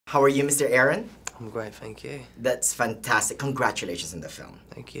How are you, Mr. Aaron? I'm great, thank you. That's fantastic. Congratulations on the film.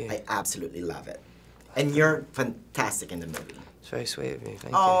 Thank you. I absolutely love it. And you're fantastic in the movie. It's very sweet of you,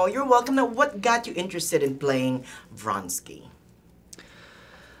 thank Oh, you. you're welcome. Now, what got you interested in playing Vronsky?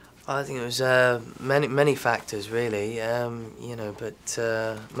 I think it was many factors, really, you know, but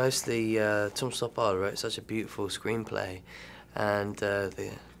mostly Tom Stoppard wrote such a beautiful screenplay, and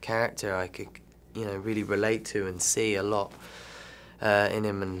the character I could, you know, really relate to and see a lot in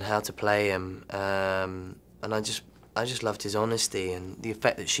him and how to play him, and I just loved his honesty and the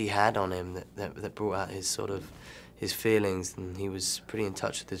effect that she had on him that brought out his sort of his feelings, and he was pretty in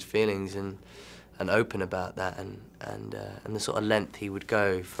touch with his feelings and open about that, and the sort of length he would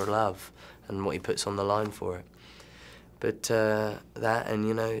go for love and what he puts on the line for it. But that, and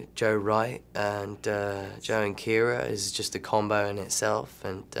you know, Joe Wright and Joe and Kira is just a combo in itself,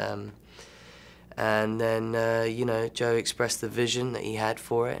 and then you know, Joe expressed the vision that he had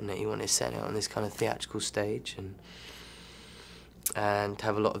for it and that he wanted to set it on this kind of theatrical stage and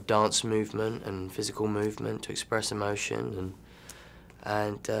have a lot of dance movement and physical movement to express emotion,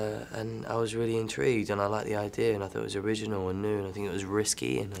 and I was really intrigued, and I liked the idea, and I thought it was original and new, and I think it was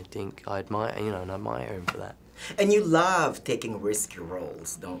risky, and I think I admire, you know, and I admire him for that. And you love taking risky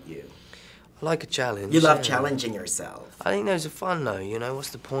roles, don't you? I like a challenge. You love challenging yourself. I think those are fun, though. You know, what's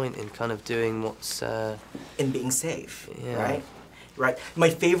the point in kind of doing what's in being safe, yeah. Right? Right. My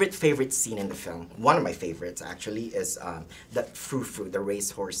favorite scene in the film, one of my favorites actually, is that frou-frou, the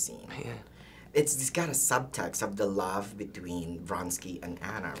racehorse scene. Yeah. It's got a subtext of the love between Vronsky and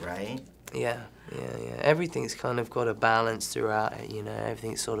Anna, right? Yeah. Everything's kind of got a balance throughout it, you know.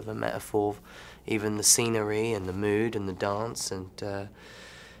 Everything's sort of a metaphor, even the scenery and the mood and the dance, and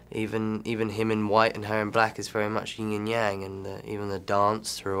even him in white and her in black is very much yin and yang, and even the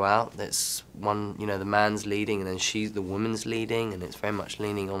dance throughout, that's one, you know, the man's leading and then the woman's leading, and it's very much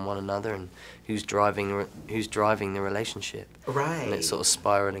leaning on one another and who's driving the relationship. Right. And it's sort of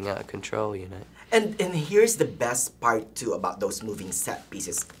spiraling out of control, you know. And here's the best part too about those moving set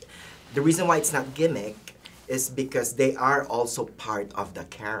pieces. The reason why it's not gimmick is because they are also part of the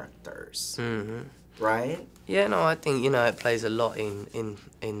characters. Mm-hmm. Right? Yeah, no, I think, you know, it plays a lot in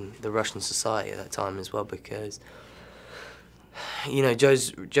the Russian society at that time as well, because, you know,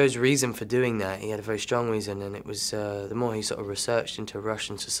 Joe's reason for doing that, he had a very strong reason, and it was the more he sort of researched into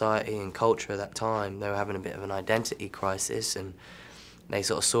Russian society and culture at that time, they were having a bit of an identity crisis, and they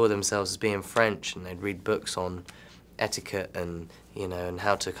sort of saw themselves as being French, and they'd read books on etiquette and, you know, and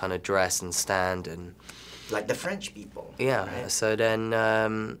how to kind of dress and stand and... Like the French people. Yeah, right? So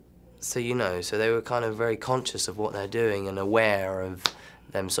then... So, you know, so they were kind of very conscious of what they're doing and aware of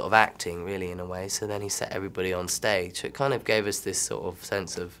them sort of acting, really, in a way. So then he set everybody on stage. So it kind of gave us this sort of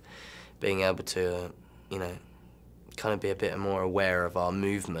sense of being able to, you know, kind of be a bit more aware of our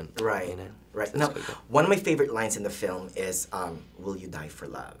movement. Right, you know? right. So Now, one of my favorite lines in the film is, will you die for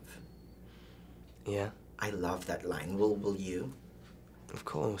love? Yeah. I love that line. Will you? Of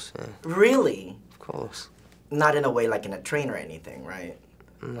course, yeah. Really? Of course. Not in a way like in a train or anything, right?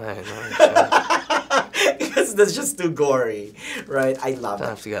 No. Because that's just too gory, right? I love Don't it.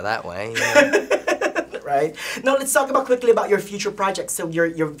 have to go that way. Yeah. Right? Now let's talk about quickly about your future projects. So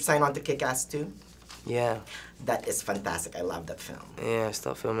you're signed on to Kick-Ass too? Yeah. That is fantastic. I love that film. Yeah, I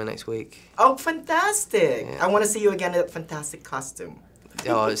start filming next week. Oh, fantastic! Yeah. I want to see you again in that fantastic costume.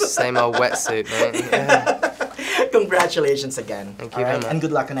 Oh, it's the same old wetsuit, mate. Yeah. Congratulations again. Thank you very much. And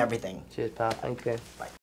good luck on everything. Cheers, pal. Thank you. Bye.